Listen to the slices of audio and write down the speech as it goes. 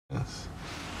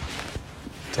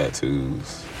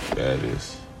tattoos,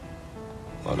 badges,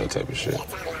 all that type of shit.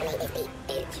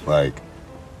 Like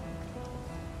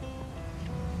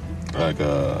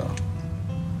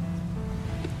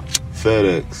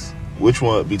FedEx. Which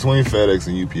one between FedEx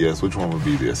and UPS? Which one would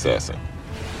be the assassin?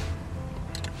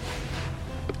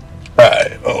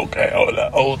 Right. Okay.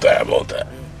 Hold time.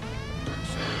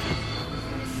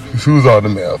 Who's on the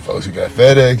mail, folks? You got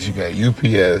FedEx. You got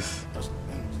UPS.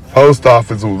 Post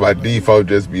office would by default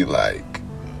just be like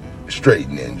straight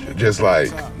ninja, just like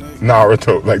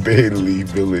Naruto, like the Hidden Leaf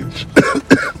Village.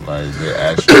 Like they're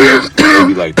actually, it'd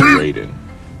be like the Raiden.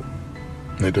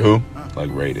 Like the who? Like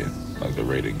Raiden, like the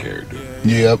Raiden character.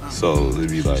 Yep. So it'd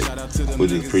be like,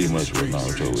 which is pretty much what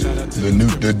Naruto is.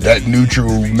 That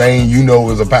neutral main,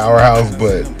 is a powerhouse,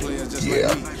 but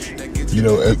yeah,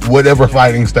 whatever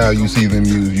fighting style you see them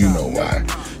use, you know why.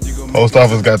 Post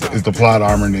office is the plot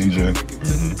armor ninja.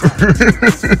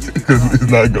 Because it's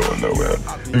not going nowhere.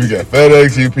 If you got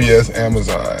FedEx, UPS,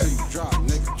 Amazon.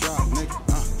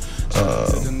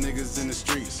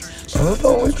 Those the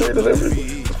only three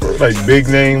deliveries. Like big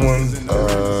name ones.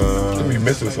 We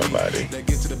missing somebody.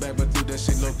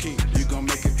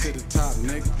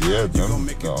 Yeah, them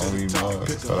the only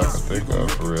ones that I can think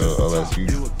of for real. Unless you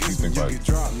think like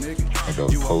a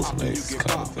Postmates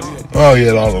kind of thing. Oh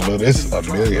yeah, all of it. It's a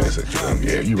million.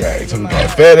 Yeah, you right. So we got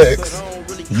FedEx,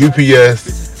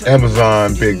 UPS,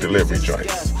 Amazon, big delivery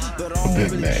joints.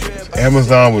 Big names.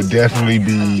 Amazon would definitely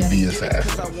be the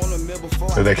assassin.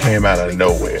 So they came out of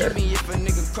nowhere.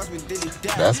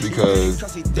 That's because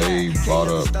they bought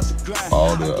up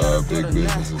all the big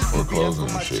businesses for clothing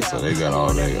and shit. So they got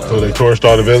all their... so they torched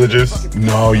all the villages?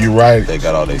 No, you're right. They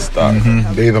got all their stock.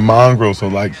 Mm-hmm. They the mongrel. So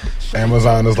like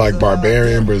Amazon is like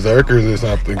barbarian berserkers or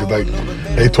something. Cause like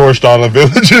they torched all the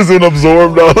villages and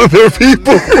absorbed all of their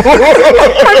people.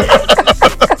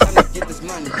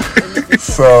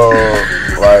 So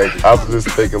like I'm just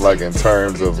thinking like in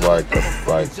terms of like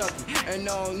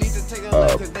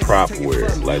prop wear,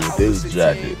 like with this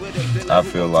jacket, I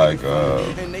feel like a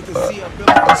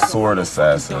sword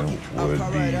assassin would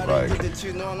be like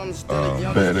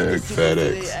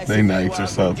FedEx. They knights or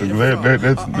something.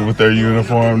 That's with their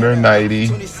uniform. They're knighty.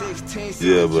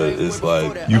 Yeah, but it's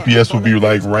like UPS would be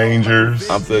like Rangers.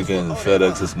 I'm thinking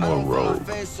FedEx is more rogue,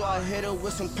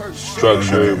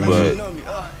 structured, but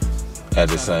at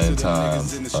the same time,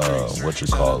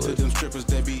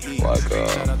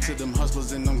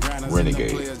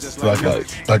 renegade,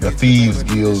 like a thieves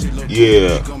guild.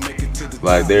 Yeah,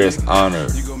 like there's honor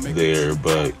there,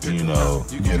 but get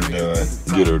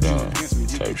her done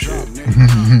type shit.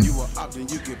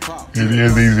 It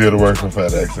is easier to work for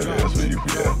FedEx than it is for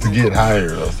UPS. To get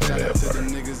hired, I'll say that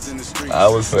part. I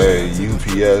would say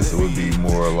UPS would be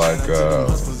more like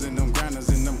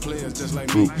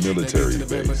group military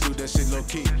base.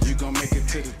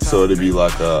 So it'd be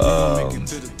like a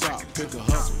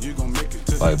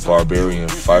like barbarian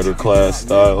fighter class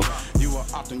style.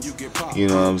 You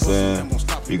know what I'm saying?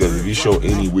 Because if you show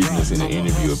any weakness in the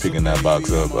interview of picking that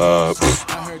box up,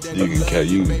 you can catch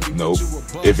you. Nope.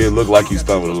 If it looked like you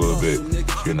stumbled a little bit,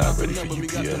 you're not ready for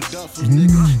UPS.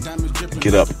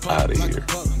 Get up out of here.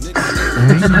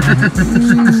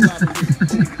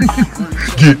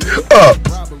 Get up.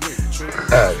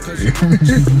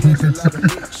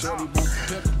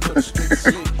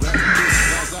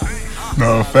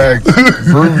 No, fact.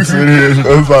 Bruce in here. I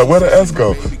was like, where the S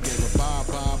go?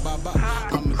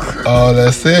 Oh,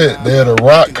 that's it. They're the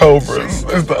Rock Cobras.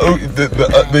 It's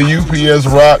the UPS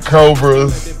Rock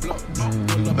Cobras.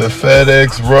 The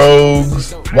FedEx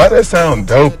Rogues. Why that sound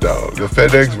dope though? The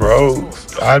FedEx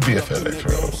Rogues. I'd be a FedEx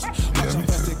Rogue. Yeah, me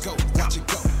too.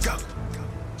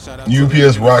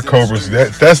 UPS Rock Cobras.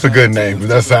 That's a good name.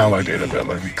 That sound like they're the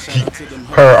villain.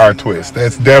 Her our twist.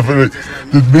 That's definitely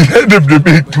the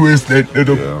big twist.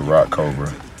 Rock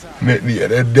Cobra. Yeah,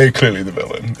 they're clearly the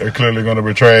villain. They're clearly going to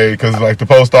betray because like the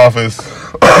post office.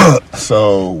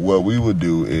 So what we would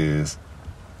do is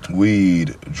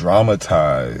we'd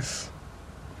dramatize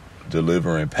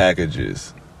delivering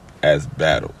packages as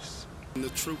battles. The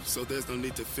truth, so there's no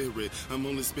need to fear it. I'm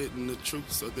only spitting the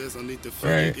truth, so there's no need to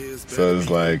fear it. Right. So it's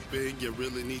like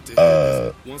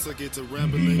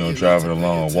driving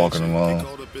along, walking along.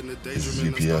 This is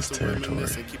UPS territory.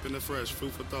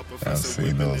 I've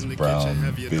seen those brown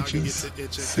bitches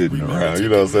sitting around, you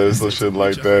know what I'm saying? Some shit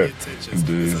like that. And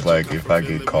dudes like, if I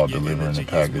get caught delivering a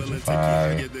package, it's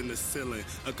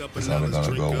only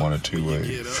gonna go one or two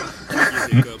ways.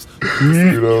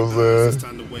 You know what I'm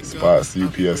saying? Spots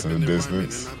UPS in the distance.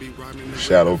 distance.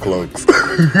 Shadow cloaks.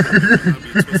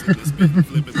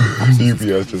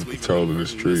 UPS just patrolling the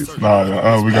streets. We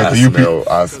got the UPS.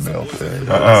 I smell things.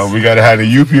 We gotta have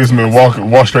the UPS men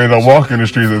walk straight up walking the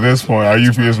streets at this point. Our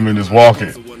UPS men is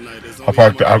walking.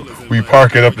 We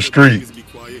park it up the street.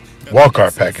 Walk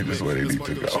our packages where they need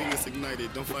to go.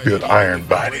 Build iron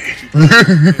body.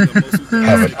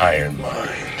 Have an iron mind.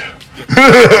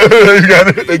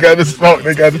 they got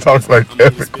to talk like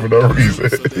epic for no reason.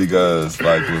 Because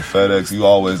like with FedEx, you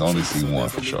always only see one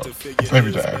for sure.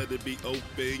 Every time.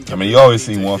 I mean, you always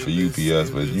see one for UPS,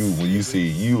 but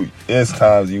it's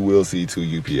times you will see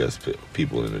two UPS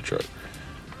people in the truck.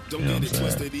 You know what I'm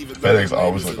saying? FedEx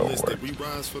always look overworked.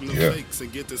 Yeah. UPS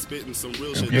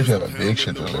have a big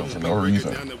shit to deliver for no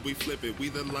reason.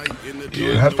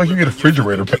 Yeah. How the fuck you get a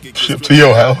refrigerator shipped to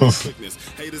your house?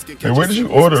 And where did you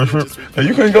order? And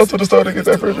you couldn't go to the store to get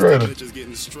that refrigerator.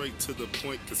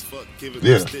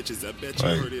 Yeah.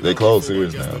 Like, they close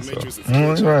Sears now, so.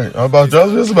 That's right. I was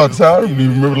just about to say, I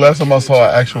remember the last time I saw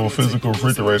an actual physical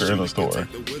refrigerator in a store.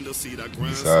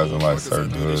 Besides in like certain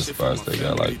hood spots, they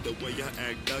got like,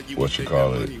 what you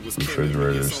call it,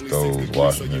 refrigerators, stoves,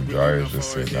 washers, and dryers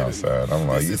just sitting outside. I'm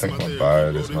like, you think I'm gonna buy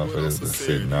this motherfucker just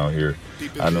sitting out here?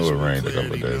 I knew it rained a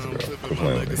couple of days ago.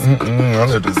 Completely. I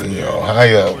lived in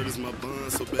Ohio.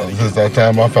 Since that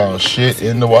time I found shit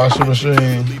in the washing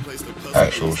machine.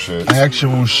 Actual shit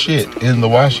In the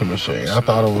washing machine. I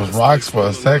thought it was rocks for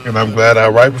a second. I'm glad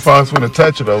right before I was going to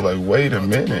touch it, I was like, wait a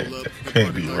minute. It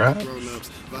can't be rocks.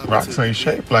 Rocks ain't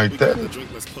shaped like that.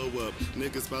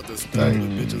 Like,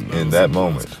 in that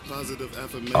moment,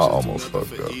 I almost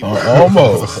fucked up.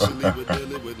 Almost.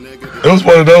 It was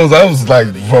one of those. I was like,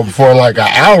 for like an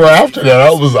hour after that, I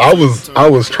was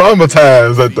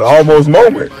traumatized at the almost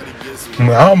moment.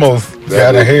 I almost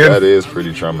got a hand. That is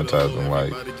pretty traumatizing.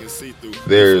 Like,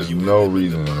 there's no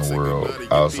reason in the world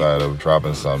outside of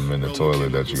dropping something in the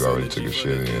toilet that you already took a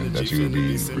shit in that you would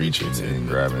be reaching and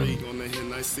grabbing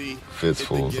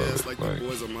fistfuls of it. Like,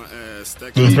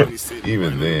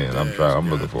 even then, I'm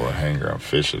looking for a hanger. I'm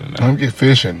fishing now. I'm get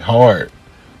fishing hard.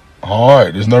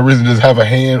 There's no reason to just have a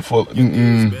handful.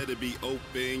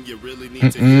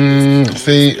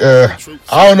 See,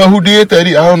 I don't know who did that.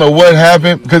 I don't know what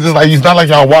happened because it's not like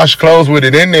y'all washed clothes with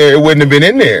it in there. It wouldn't have been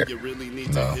in there.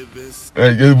 No.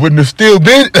 It wouldn't have still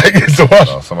been.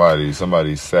 No,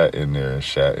 somebody sat in there and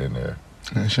shat in there.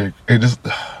 It just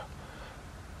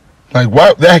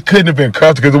why that couldn't have been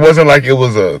comfortable because it wasn't like it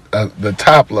was the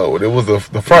top load. It was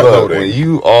the front load. When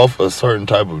you off a certain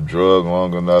type of drug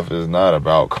long enough, it's not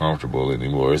about comfortable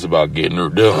anymore. It's about getting her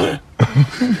done.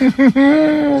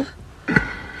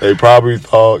 They probably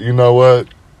thought, you know what?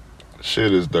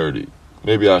 Shit is dirty.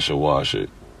 Maybe I should wash it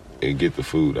and get the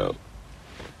food out.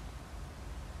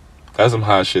 That's some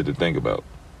high shit to think about.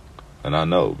 And I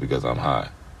know because I'm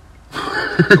high.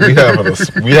 we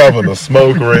having a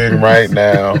smoke ring right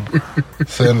now,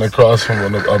 sitting across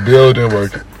from a building where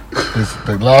it's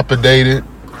dilapidated.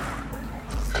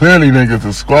 Clearly, niggas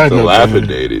are squatting.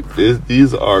 Dilapidated.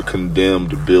 These are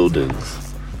condemned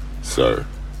buildings, sir.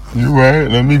 You right.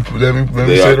 Let me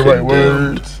say the right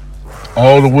words.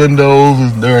 All the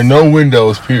windows. There are no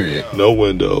windows. Period. No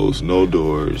windows. No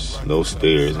doors. No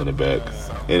stairs in the back.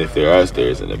 And if there are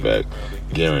stairs in the back,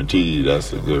 guaranteed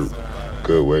that's a good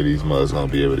way these mothers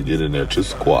gonna be able to get in there to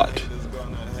squat.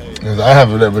 Cause I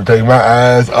haven't ever taken my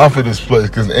eyes off of this place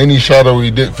because any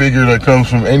shadowy figure that comes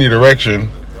from any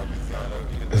direction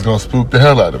is gonna spook the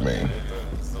hell out of me.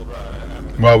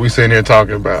 While we sitting here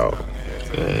talking about,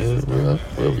 we'll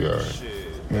be alright.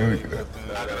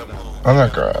 I'm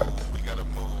not crying.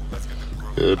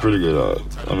 Yeah, pretty good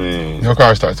odds. I mean, your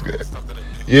car starts good.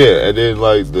 Yeah, and then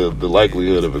like the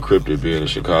likelihood of a cryptid being in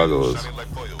Chicago is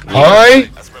high.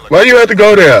 Why do you have to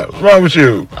go there? What's wrong with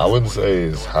you? I wouldn't say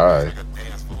it's high.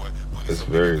 It's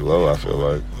very low, I feel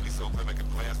like.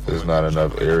 There's not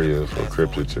enough area for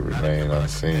cryptid to remain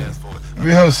unseen.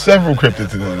 We have several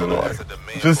cryptids in Illinois.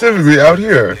 Specifically out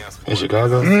here. In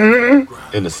Chicago?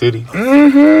 Mm-hmm. In the city?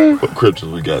 Mm-hmm. What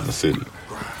cryptids we got in the city?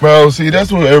 Bro, see,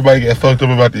 that's what everybody gets fucked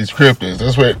up about these cryptids.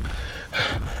 That's what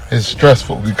it's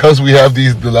stressful. Because we have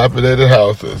these dilapidated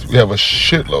houses, we have a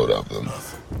shitload of them.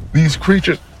 These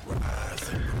creatures...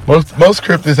 Most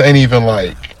cryptids ain't even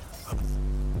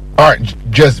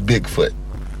aren't just Bigfoot.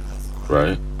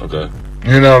 Right, okay.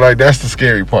 You know, that's the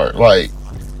scary part.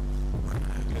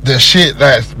 The shit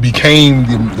that became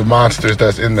the monsters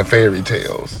that's in the fairy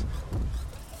tales.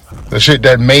 The shit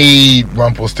that made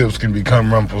Rumpelstiltskin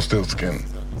become Rumpelstiltskin.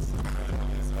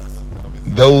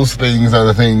 Those things are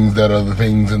the things that are the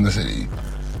things in the city.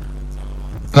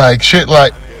 Shit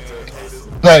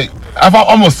I've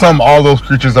almost summed all those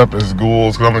creatures up as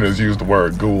ghouls, because I'm going to just use the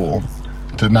word ghoul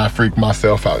to not freak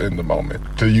myself out in the moment.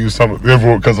 To use some of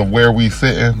because of where we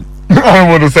sitting. I don't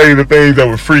want to say the things that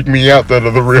would freak me out that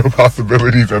are the real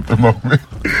possibilities at the moment.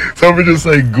 So I'm going to just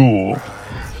say ghoul.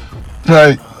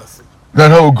 Like,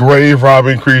 that whole grave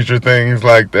robbing creature, things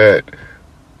like that.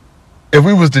 If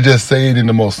we was to just say it in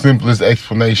the most simplest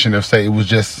explanation of, say, it was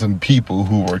just some people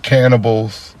who were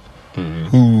cannibals,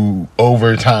 who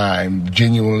over time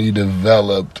genuinely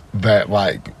developed that,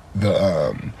 like,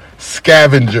 the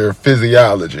scavenger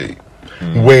physiology,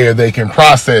 where they can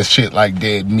process shit like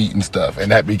dead meat and stuff,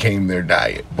 and that became their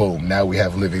diet. Boom, now we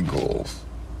have living ghouls.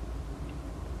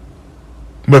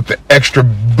 But the extra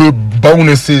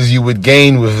bonuses you would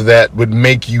gain with that would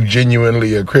make you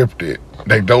genuinely a cryptid.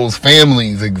 Like, those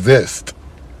families exist.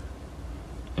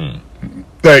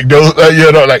 Like, those,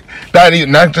 like,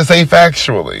 not to say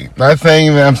factually. Not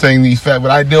saying that I'm saying these facts,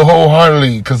 but I do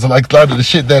wholeheartedly, because, like, a lot of the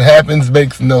shit that happens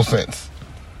makes no sense.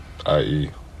 I.e.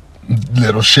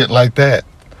 little shit like that.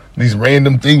 These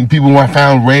random things people want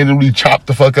found randomly chopped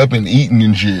the fuck up and eaten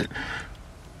and shit.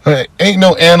 Like, ain't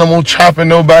no animal chopping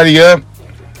nobody up.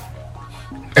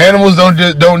 Animals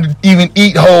don't even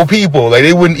eat whole people. Like,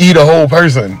 they wouldn't eat a whole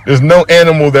person. There's no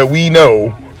animal that we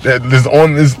know that is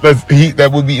on this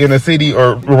that would be in a city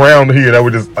or around here that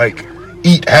would just, like,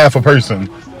 eat half a person.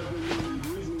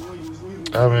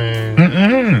 I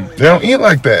mean, they don't eat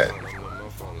like that.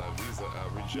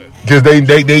 Because they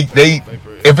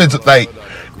if it's like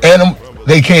animal,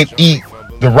 they can't eat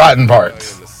the rotten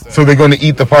parts. So they're going to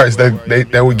eat the parts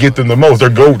that would get them the most.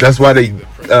 That's why they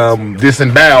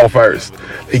disembowel first.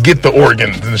 They get the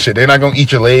organs and shit. They're not going to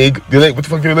eat your leg. What the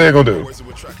fuck your leg going to do?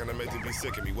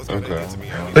 okay.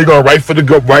 They going right for the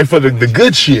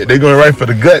good shit. They going right for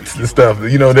the guts and stuff.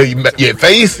 You know, your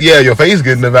face, your face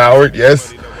getting devoured.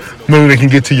 Yes, maybe they can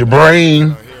get to your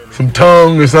brain, some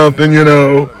tongue or something. You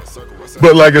know,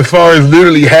 but like as far as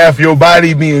literally half your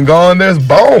body being gone, there's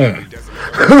bone.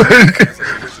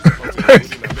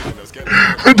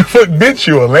 What the fuck bit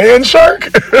you? A land shark?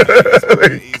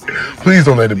 Like, please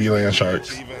don't let it be land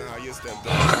sharks.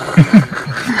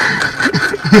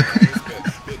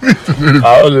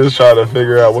 I was just trying to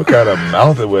figure out what kind of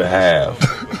mouth it would have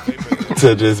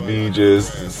to just be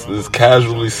just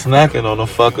casually snacking on a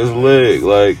fucker's leg.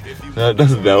 Like, that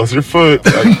was your foot.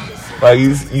 Like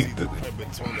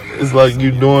it's like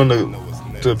you doing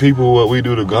to people what we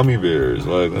do to gummy bears.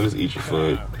 Like, just eat your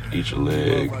foot, eat your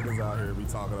leg,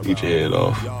 eat your head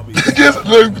off. Just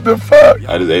look the fuck.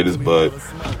 I just ate his butt.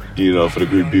 You know, for the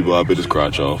Greek people, I bit his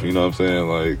crotch off. You know what I'm saying?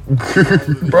 Like,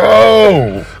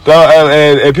 bro.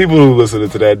 And people who listen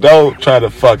to that, don't try to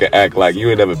fucking act like you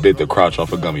ain't never bit the crotch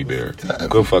off a gummy bear.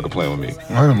 Good fucking playing with me.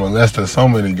 I'm molested so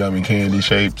many gummy candy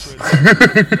shapes.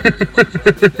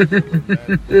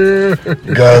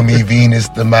 Gummy Venus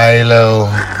de Milo.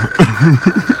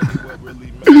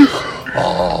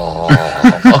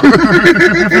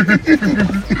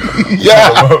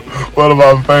 Yeah, one of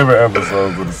my favorite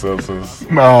episodes of The Simpsons.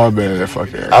 Oh man, fuck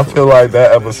that. I feel like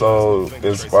that episode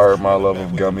inspired my love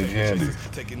of gummy candy.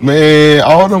 Man,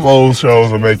 all them old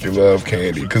shows will make you love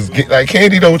candy, cause like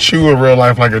candy don't chew in real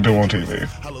life like it do on TV.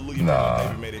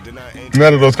 Nah,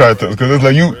 none of those cartoons, cause it's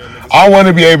like I want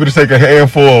to be able to take a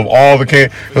handful of all the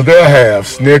candy, cause they'll have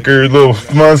Snickers, little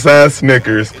fun-sized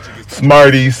Snickers,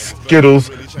 Smarties, Skittles,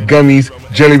 gummies,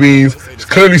 jelly beans,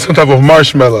 clearly some type of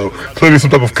marshmallow, clearly some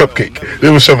type of cupcake. They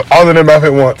will shove it all in their mouth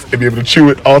at once and be able to chew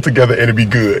it all together and it'd be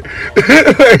good.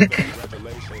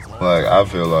 like I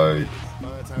feel like,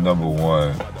 number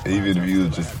one, even if you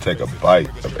was just to take a bite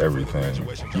of everything,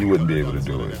 you wouldn't be able to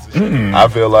do it. I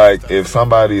feel like if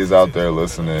somebody is out there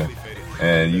listening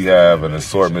and you have an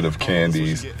assortment of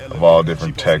candies of all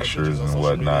different textures and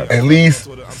whatnot, at least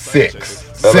six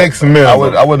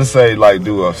minimum. I wouldn't say like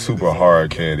do a super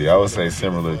hard candy. I would say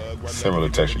similar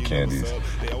texture candies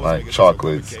like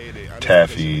chocolates,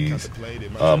 taffies,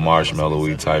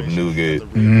 marshmallowy type nougat.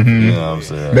 You know what I'm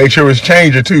saying? Make sure it's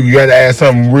changer too. You got to add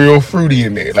something real fruity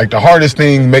in there. Like the hardest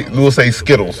thing, we'll say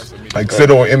Skittles, like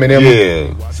Skittle or M&M.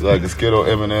 Yeah, so like a Skittle,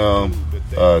 M&M,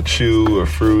 Chew or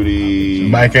Fruity,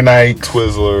 Mike and Ike,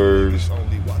 Twizzlers.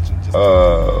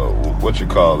 What you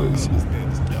call this?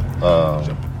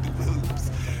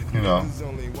 You know,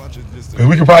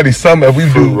 we could probably if we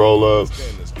fruit do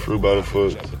roll-ups, fruit by the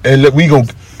foot, and we go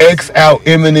X out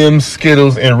M&M,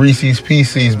 Skittles, and Reese's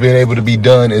Pieces being able to be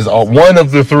done is one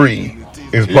of the three.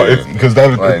 Is because that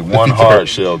was like one hard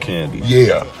shell candy.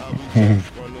 Yeah,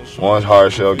 one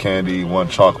hard shell candy, one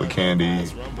chocolate candy,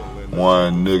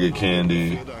 one nougat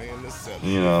candy.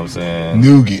 You know what I'm saying?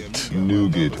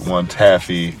 Nougat, one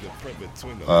taffy,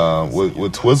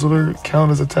 Would Twizzler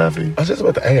count as a taffy? I was just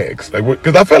about to ask, like,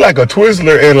 because I feel like a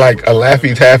Twizzler and like a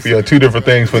Laffy Taffy are two different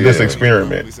things for this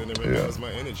experiment. Yeah.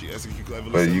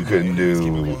 But you couldn't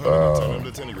do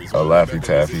a Laffy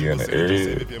Taffy and an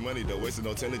Airhead.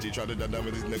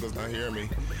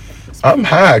 I'm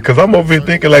high because I'm over here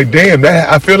thinking like, damn,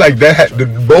 that I feel like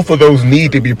both of those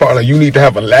need to be part. Like, you need to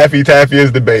have a Laffy Taffy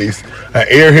as the base, an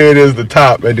Airhead as the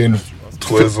top, and then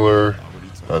Twizzler,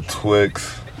 a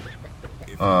Twix,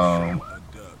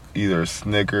 either a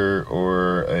Snicker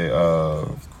or a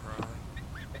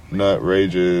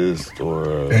Nutrageous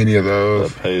or any of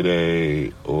those, a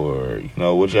Payday, or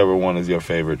whichever one is your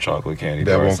favorite chocolate candy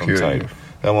that bar. Won't kill you.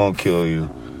 That won't kill you.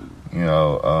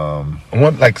 I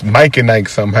want like Mike and Ike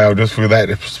somehow just for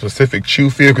that specific chew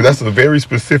feel, because that's a very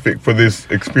specific for this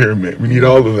experiment. We need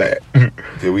all of that.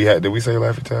 Did we say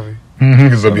Laffy Taffy?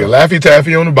 Because there'll be a Laffy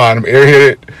Taffy on the bottom,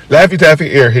 Airhead, Laffy Taffy,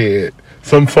 Airhead,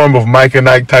 some form of Mike and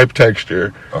Ike type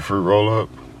texture. A fruit roll up.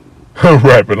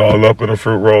 Wrap it all up in a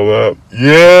fruit roll up.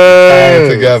 Yeah, tied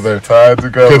together.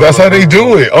 Because that's how they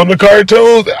do it on the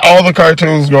cartoons. All the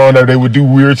cartoons growing up, they would do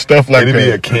weird stuff like that. It'd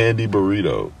be a candy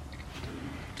burrito.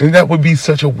 And that would be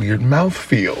such a weird mouth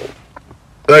feel.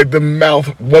 Like the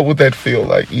mouth, what would that feel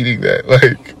like eating that?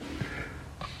 Like,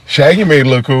 Shaggy made it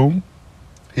look cool.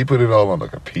 He put it all on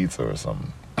like a pizza or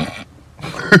something.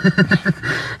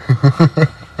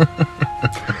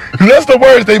 That's the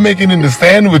worst they making in the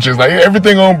sandwiches. Like,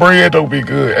 everything on bread don't be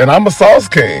good. And I'm a sauce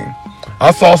king.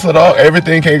 I sauce it all.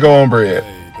 Everything can't go on bread.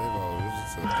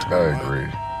 I agree.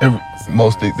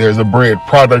 Mostly there's a bread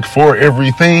product for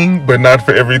everything, but not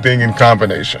for everything in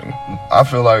combination. I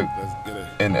feel like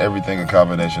in everything in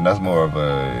combination, that's more of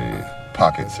a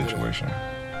pocket situation.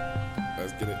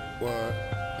 Let's get it.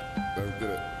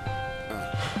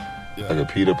 Like a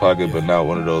pita pocket, but not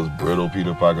one of those brittle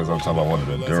pita pockets. I'm talking about one of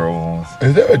the Duro ones.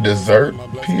 Is there a dessert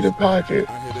pita pocket?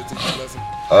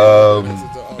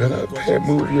 Did I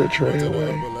move your tray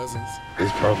away?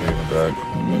 It's probably in the back.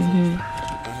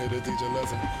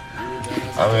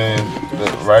 I mean,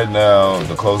 right now,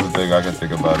 the closest thing I can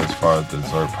think about as far as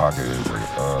dessert pocket is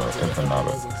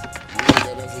empanada.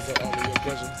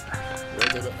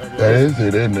 That is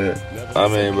it, isn't it? I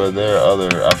mean, but there are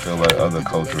other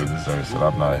cultural desserts that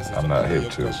I'm not hip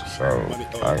to, so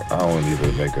I don't need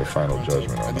to make a final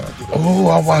judgment on that. Oh,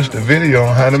 I watched a video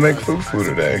on how to make fufu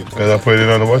today, because I put it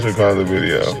on the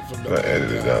video. I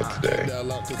edited it out today.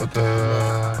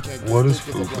 What is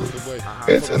fufu?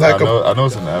 It's like I know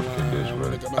it's an African dish,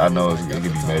 but I know it can be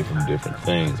made from different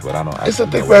things, but I don't. It's a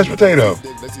thick mashed potato.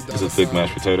 It's a thick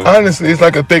mashed potato. Honestly, it's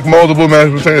like a thick moldable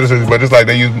mashed potato, but it's like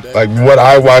they use like what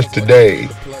I watched today.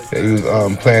 They use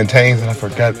plantains, and I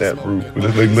forgot that root.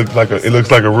 It looks like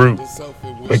a root,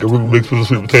 like a root mixed with a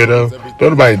sweet potato.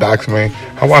 Don't nobody dox me.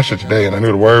 I watched it today, and I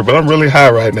knew the word, but I'm really high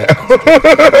right now.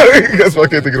 That's why I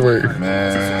can't think of the word.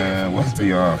 Man, what's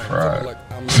beyond fried?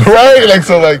 Right?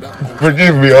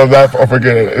 Forgive me on that. I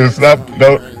forget it. It's not.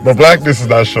 No, the blackness is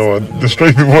not showing. The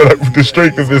strength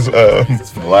of this.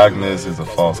 Blackness is a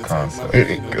false concept.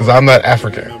 Because I'm not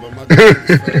African.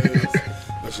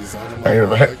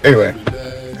 Anyway,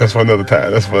 that's for another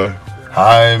time. That's for.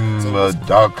 I'm a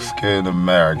dark-skinned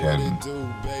American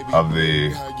of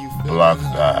the black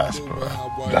diaspora.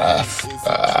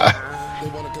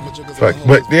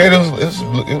 But yeah, it was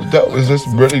dope. That's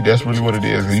really what it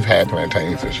is. You've had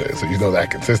plantains and shit, so you know that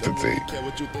consistency.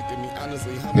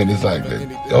 Then it's like,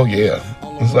 oh yeah,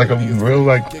 it's like a real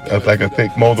like a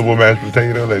thick moldable mashed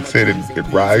potato that said it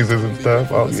rises and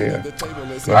stuff. Oh yeah.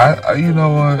 I you know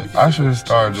what? I should have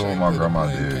started doing what my grandma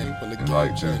did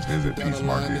and just visit Peace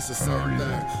Market for no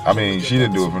reason. I mean, she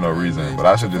didn't do it for no reason, but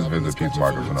I should just visit Peace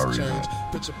Market for no reason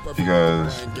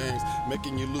because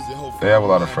they have a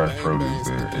lot of fresh produce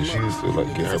there, and she used to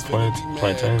get her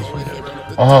plantains from there.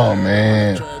 Oh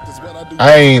man,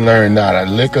 I ain't learned not a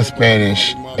lick of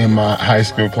Spanish in my high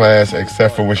school class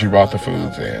except for when she brought the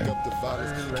foods in.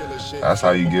 That's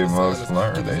how you get most to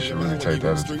learn. They should really take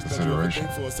that into consideration.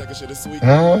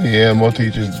 Oh yeah, more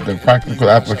teachers the practical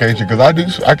application because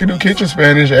I can do kitchen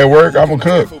Spanish at work. I'm a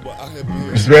cook.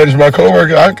 Spanish, my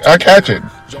coworker, I catch it.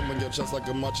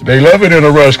 They love it in a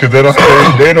rush because they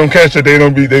don't catch it.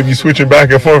 They be switching back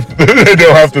and forth. They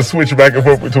don't have to switch back and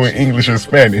forth between English and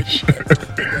Spanish.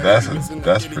 That's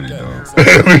pretty dope.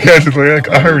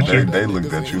 I heard you. They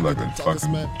looked at you like a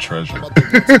fucking treasure.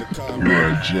 You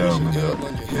were a gem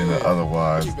in an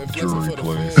otherwise dreary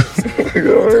place. I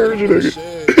heard you, nigga.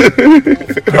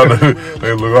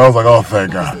 I was like, oh,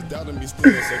 thank God.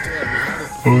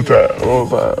 Whole time.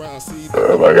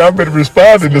 I've been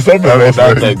responding to something.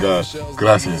 Thank God.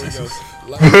 Gracias, Jesus.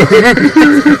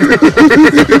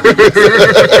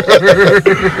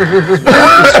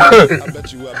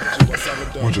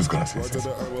 We're just gonna say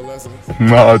something.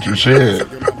 No, you shit.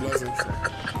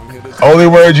 Only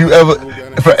word you ever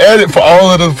for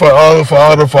all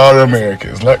the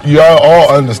Americans. Like y'all all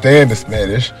understand the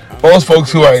Spanish. Most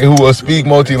folks who will speak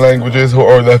multi languages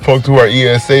or the folks who are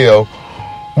ESL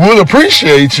will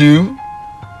appreciate you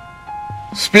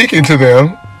speaking to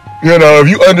them. You know, if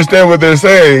you understand what they're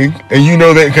saying and you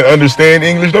know they can understand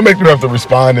English, don't make them have to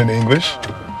respond in English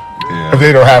if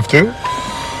they don't have to.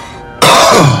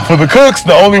 For the cooks,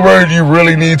 the only word you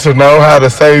really need to know how to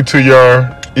say to your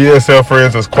ESL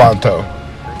friends is cuánto.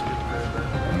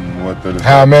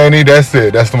 How many? That's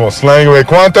it. That's the most slang way.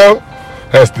 Cuánto?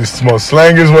 That's the most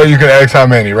slangiest way you can ask how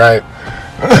many, right?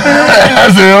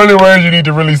 That's the only word you need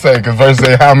to really say. Because first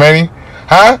say how many?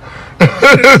 Huh?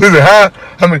 Huh?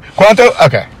 How many? Cuánto?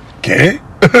 Okay. ¿Qué?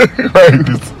 Right.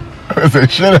 I say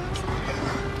shut up.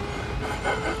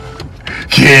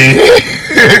 ¿Qué?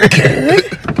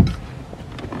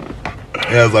 It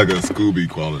has like a Scooby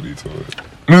quality to it.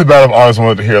 Really bad if I always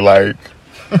wanted to hear like,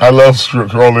 I love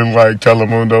scrolling like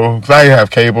Telemundo. Cause I didn't have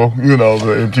cable, you know,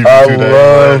 the MTV. I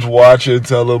loved watching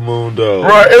Telemundo,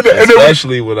 right?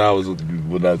 Especially when I was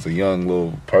a young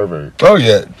little pervert. Oh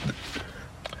yeah.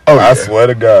 I swear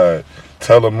to God,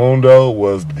 Telemundo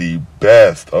was the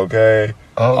best. Okay,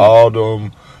 all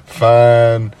them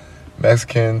fine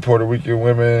Mexican, Puerto Rican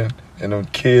women in them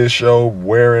kids show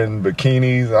wearing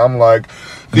bikinis. I'm like,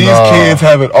 these kids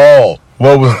have it all.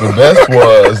 What was the best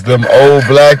was them old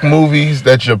black movies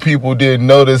that your people didn't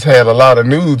notice had a lot of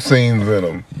nude scenes in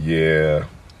them. Yeah,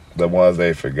 the ones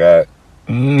they forgot.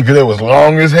 Because it was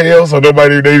long as hell, so they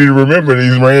didn't remember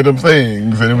these random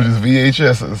things, and it was just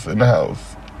VHSs in the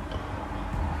house.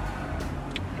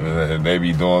 And they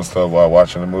be doing stuff while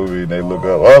watching the movie, and they look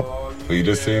up, you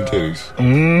just seen titties.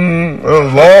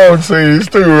 Those long scenes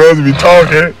too. Rose be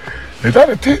talking. Is that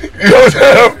a titty? You know what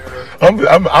I'm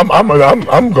saying?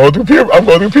 I'm going through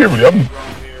puberty.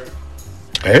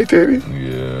 Hey, titty.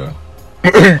 Yeah.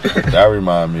 That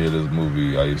remind me of this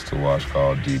movie I used to watch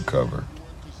called Deep Cover.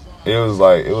 It was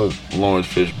Lawrence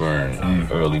Fishburne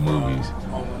early movies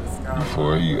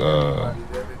before he got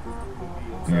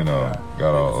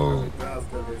all old.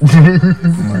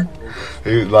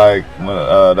 He was like,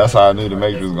 that's how I knew The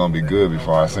Matrix was gonna be good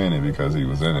before I seen it, because he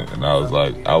was in it, and I was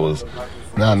like,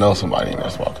 now I know somebody in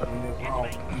that walker.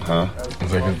 Huh?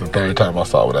 It's like it's the third time I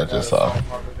saw what I just saw.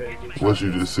 What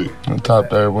you just see? The top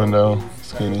third window,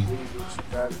 skinny.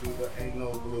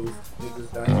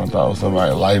 I thought it was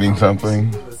somebody lighting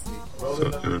something.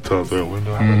 In the top third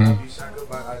window? Mm-hmm.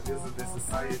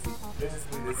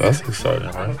 That's exciting,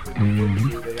 right?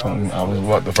 Mm-hmm. I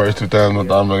was the first 2 times I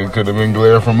thought it could have been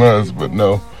glare from us, but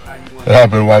no. It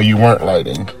happened while you weren't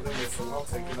lighting.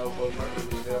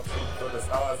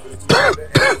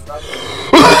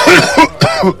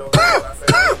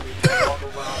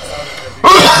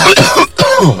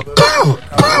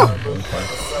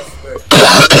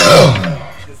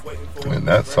 And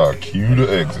that's our cue to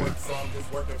exit.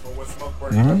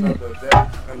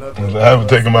 I haven't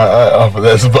taken my eye off of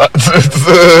that spot since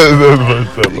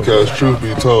because truth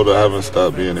be told, I haven't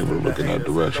stopped being able to look in that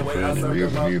direction for any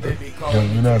reason either.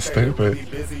 You're not stupid.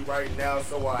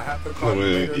 I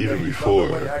mean, even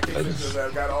before, I just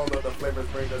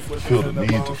feel the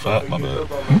need to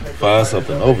find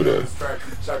something over there.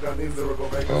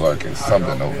 Or like it's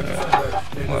something over there.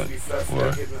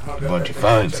 Or I'm going to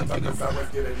find something over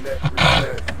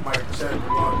there.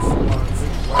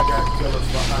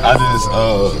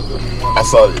 I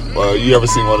saw, you ever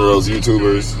seen one of those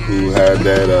YouTubers who had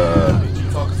that,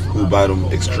 who buy them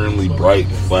extremely bright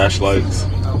flashlights?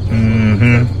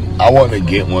 Mm-hmm. I want to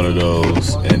get one of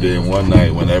those, and then one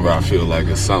night, whenever I feel like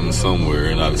it's something somewhere,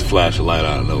 and I just flash a light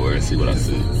out of nowhere and see what I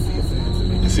see.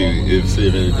 And see if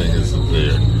anything is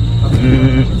there.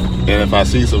 Mm-hmm. And if I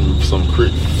see some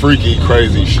freaky,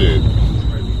 crazy shit,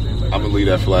 I'm going to leave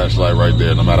that flashlight right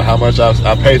there. No matter how much I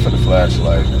pay for the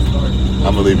flashlight,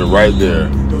 I'm going to leave it right there.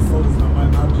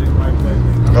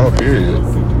 Oh, period.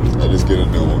 I just get a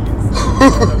new one.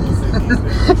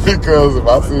 Because if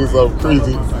I see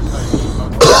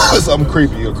something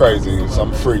creepy or crazy,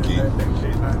 something freaky,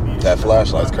 that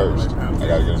flashlight's cursed. I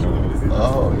got to get a new one.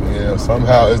 Oh, yeah.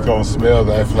 Somehow it's going to smell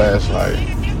that flashlight.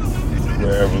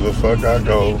 Wherever the fuck I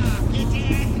go.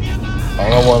 I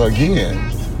don't want to again.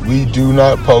 We do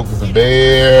not poke the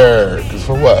bear. Because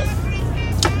for what?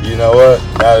 You know what?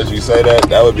 Now that you say that,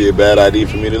 that would be a bad idea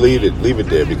for me to leave it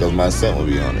there, because my scent will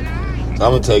be on it. So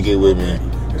I'm gonna take it with me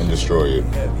and destroy it.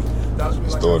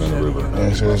 Just throw it in the river.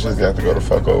 And it's just got to go the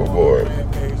fuck overboard.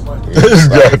 It's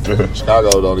got to.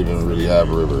 Chicago don't even really have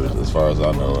rivers, as far as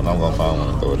I know, and I'm gonna find one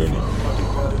and throw it in there.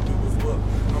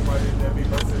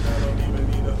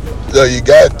 So you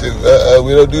got to.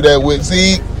 We don't do that with,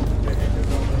 see,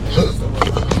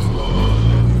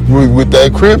 with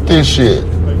that cryptid shit.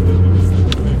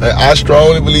 I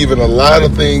strongly believe in a lot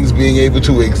of things being able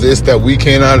to exist that we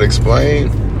cannot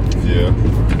explain. Yeah,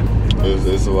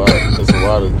 it's a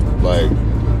lot of like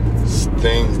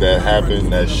things that happen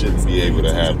that shouldn't be able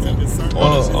to happen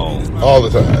on its own all the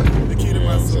time. You know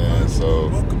what I'm saying? So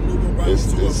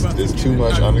it's too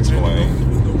much unexplained.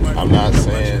 I'm not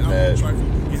saying that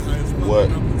what,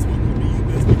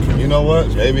 you know what?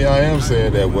 Maybe I am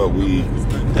saying that what we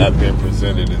have been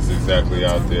presented is exactly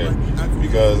out there,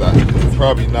 because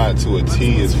probably not to a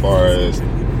T as far as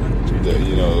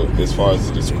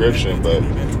the description, but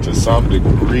to some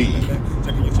degree,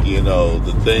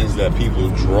 the things that people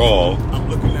draw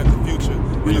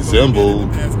resemble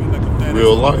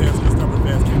real life.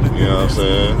 You know what I'm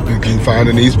saying? You keep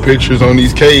finding these pictures on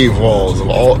these cave walls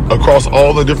across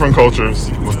all the different cultures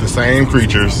with the same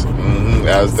creatures. Mm-hmm.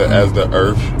 As the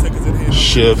earth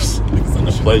shifts and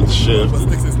the plates shift,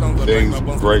 things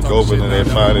break open and they're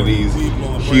finding these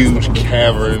huge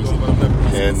caverns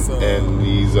and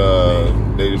these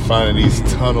they're finding these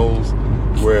tunnels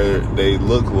where they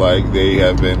look like they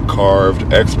have been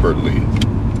carved expertly,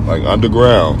 like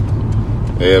underground.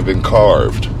 They have been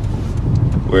carved.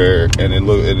 And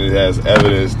it has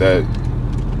evidence that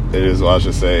it is, well, I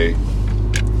should say,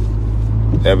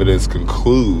 evidence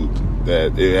conclude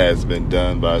that it has been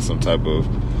done by some type of,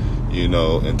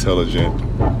 intelligent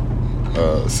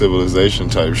civilization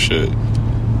type shit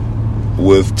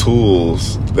with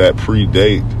tools that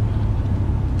predate,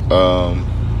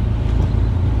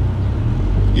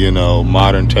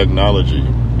 modern technology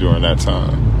during that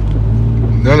time.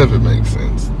 None of it makes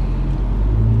sense.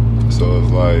 So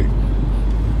it's like,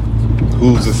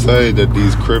 who's to say that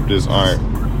these cryptids aren't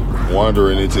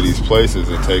wandering into these places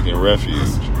and taking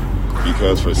refuge?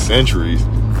 Because for centuries,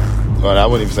 well, I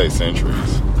wouldn't even say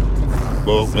centuries,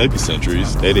 well, maybe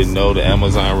centuries, they didn't know the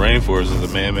Amazon rainforest is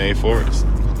a man-made forest.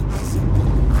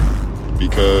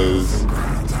 Because,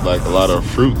 like, a lot of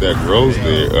fruit that grows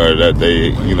there, or that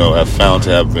they, have found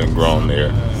to have been grown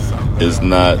there, is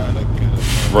not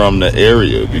from the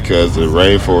area, because the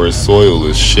rainforest soil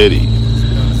is shitty.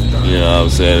 You know what I'm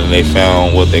saying? And they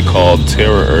found what they call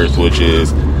Terra Earth, which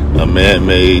is a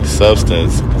man-made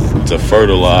substance to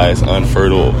fertilize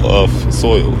unfertile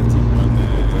soil.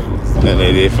 And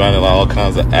they found all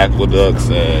kinds of aqueducts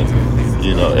and,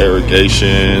 irrigation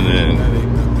and,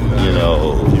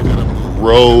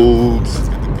 roads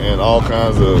and all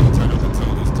kinds of,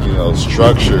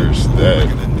 structures that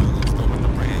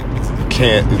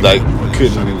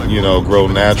couldn't, grow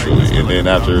naturally. And then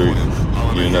after,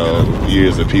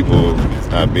 years of people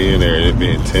not being there and it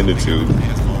being tended to,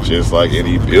 just like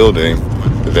any building,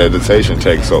 the vegetation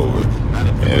takes over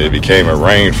and it became a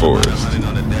rainforest.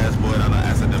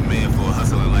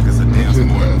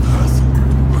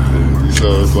 So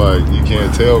it's like, you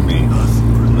can't tell me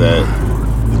that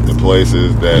the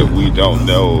places that we don't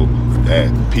know,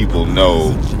 that people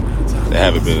know, that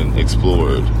haven't been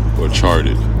explored or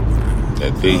charted,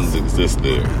 that things exist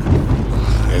there.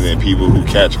 And then people who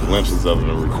catch glimpses of it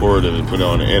and record it and put it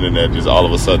on the internet just all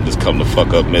of a sudden just come the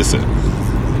fuck up missing.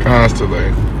 Constantly.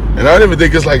 And I don't even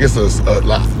think it's like I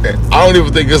don't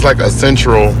even think it's like a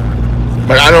central,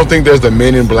 like, I don't think there's the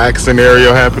Men in Black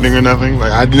scenario happening or nothing.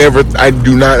 Like, I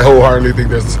do not wholeheartedly think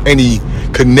there's any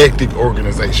connected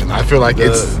organization. I feel like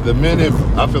I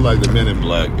feel like the Men in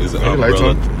Black is an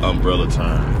umbrella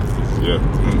term. Yeah.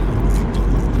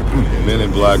 Mm-hmm. Men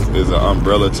in Black is an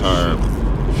umbrella term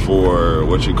for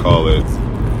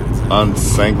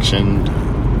unsanctioned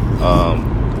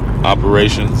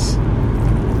operations.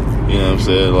 You know what I'm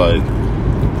saying? Like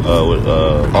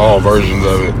all versions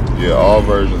of it. Yeah, all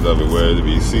versions of it, whether it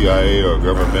be CIA or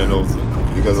governmental.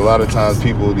 Because a lot of times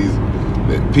people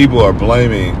are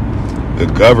blaming the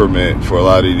government for a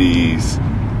lot of these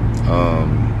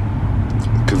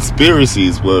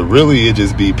conspiracies, but really it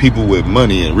just be people with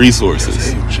money and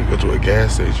resources. We should go to a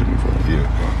gas station before. Yeah.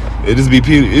 It just be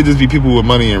people with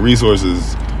money and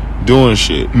resources doing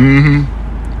shit. Mm-hmm.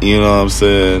 You know what I'm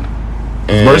saying?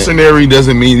 And mercenary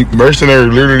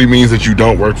literally means that you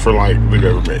don't work for, like, the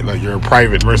government. Like, you're a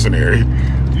private mercenary.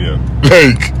 Yeah.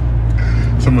 Like,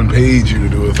 someone paid you to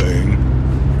do a thing.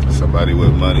 Somebody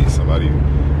with money, somebody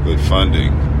with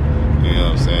funding. You know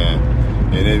what I'm saying?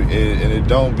 And it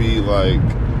don't be like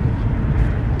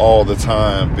all the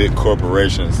time big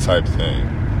corporations type thing.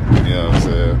 You know what I'm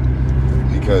saying?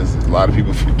 Because a lot of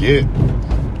people forget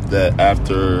that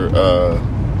after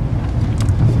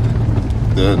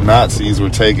the Nazis were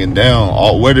taken down,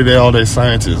 where did all their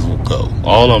scientists go?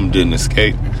 All of them didn't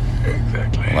escape.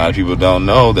 Exactly. A lot of people don't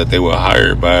know that they were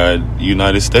hired by the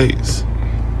United States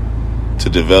to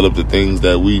develop the things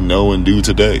that we know and do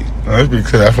today. That's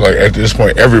because I feel like at this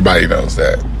point everybody knows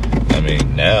that. I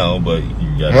mean now, but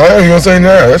you got. Well, you gonna say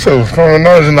now? That's a common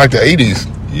knowledge in like the 80s.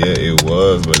 Yeah, it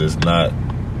was, but it's not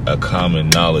a common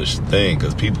knowledge thing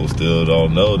because people still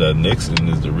don't know that Nixon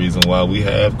is the reason why we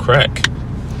have crack.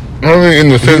 I mean, in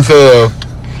the sense of,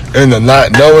 in the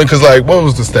not knowing, because like, what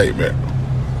was the statement?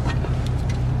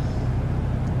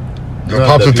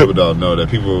 That people don't know that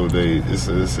people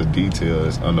it's a detail.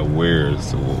 It's unaware.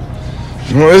 So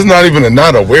it's not even a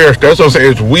not aware. That's what I'm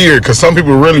saying. It's weird because some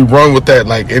people really run with that.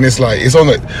 Like, and it's like it's on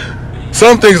the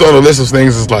some things on the list of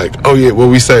things is like, oh yeah, what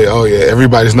we say, oh yeah,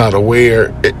 everybody's not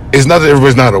aware. It's not that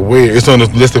everybody's not aware. It's on the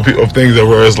list of things that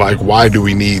where it's like, why do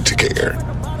we need to care?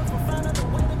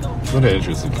 What an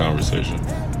interesting conversation.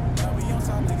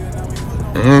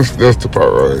 That's the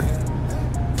part, right?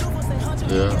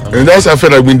 Yeah, and that's I feel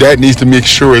like that needs to make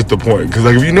sure it's the point. Because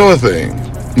like if you know a thing,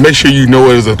 make sure you know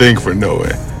it as a thing for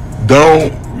knowing.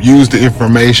 Don't use the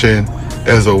information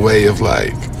as a way of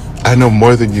like, I know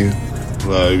more than you.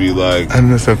 Like be like, I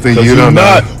know something you don't know.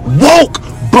 Not woke,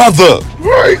 brother.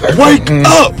 Right? Like, wake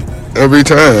up every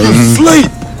time. You sleep.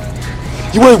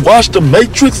 You ain't watched the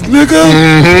Matrix, nigga.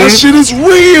 That shit is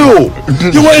real.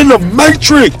 You ain't in the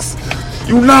Matrix.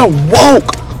 You not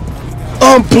woke.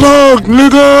 Unplugged,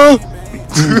 nigga.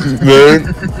 We used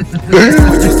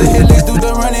to hit leaks through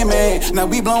the running man. Now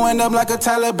we blowing up like a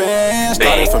Taliban.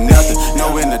 Started from nothing,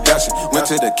 no introduction. Went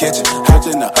to the kitchen, hopped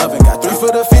in the oven. Got 3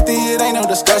 for the 50, it ain't no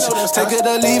discussion. Take it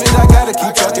or leave it, I gotta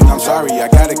keep trucking. I'm sorry, I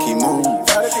gotta keep moving.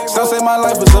 Some say my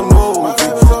life was a movie.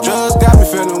 Drugs got me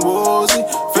feeling woozy.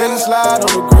 Feeling slide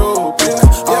on the groove.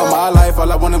 All my life,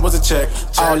 all I wanted was a check.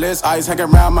 All this ice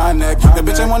hanging around my neck. The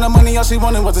bitch ain't want the money, all she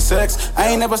wanted was the sex. I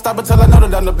ain't never stop until I know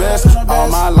that I'm the best. All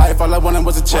my life, all I wanted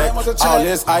was a check. All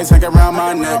this ice hanging around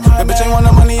my neck. The bitch ain't want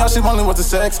the money, all she wanted was the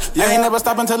sex. Yeah, ain't never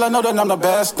stop until I know that I'm the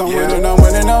best. I'm winning, I'm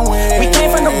winning, I'm winning. We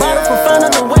came from the bottom for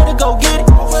finding a way to go get it.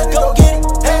 Go get it.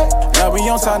 Hey. Now we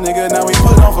on top, nigga. Now we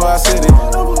put on for our city.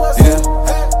 Yeah.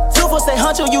 2 for say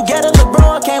huncho, you get it,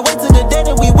 LeBron. Can't wait till the day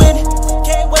that we win it.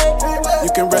 Can't wait.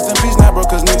 You can rest in peace now, bro,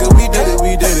 cause nigga, we did it,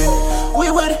 we did it.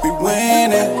 We win it. We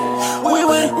win it. We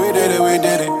win it. We did it, we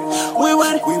did it. We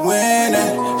win it. We win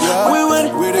it. Yeah. We win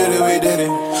it. We did it, we did it.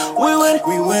 We win it.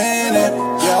 We win it.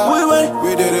 Yeah. We win it.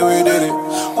 We did it, we did it.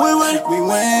 We win it. We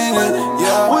win it.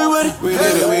 Yeah. We win it. We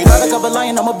did it, we did it. Got a couple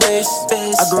lying on my base.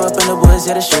 I grew up in the woods,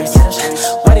 yeah, the streets.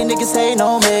 Why these niggas hating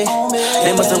on me?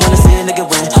 They must have wanna see a nigga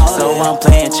win. So I'm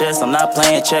playing chess, I'm not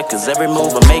playing check. Cause every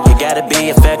move I make, it gotta be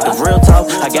effective. Real talk,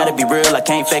 I gotta be real, I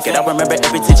can't fake it. I remember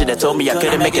every teacher that told me I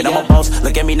couldn't make it. I'm a boss,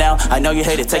 look at me now, I know you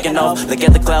hate it, taking off. Look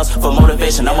at the clouds for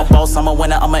motivation. I'm a boss, I'm a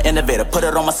winner, I'm an innovator. Put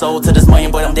it on my soul to this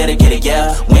million, but I'm dedicated.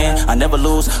 Yeah, win, I never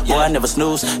lose, boy, I never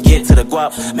snooze. Get to the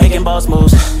guap, making boss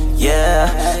moves. Yeah,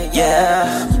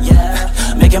 yeah, yeah,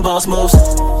 making boss moves.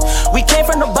 We came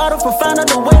from the bottom for finding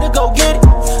a way to go get it.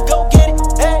 Go get it,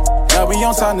 hey. Now we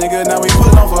on top, nigga, now we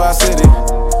put on for our city.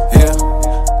 Yeah.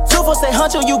 2 for say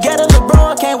huncho, you get it,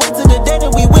 LeBron. Can't wait till the day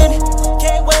that we win it.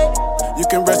 Can't wait. You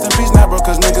can rest in peace now, bro,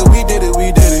 cause nigga, we did it,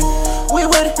 we did it.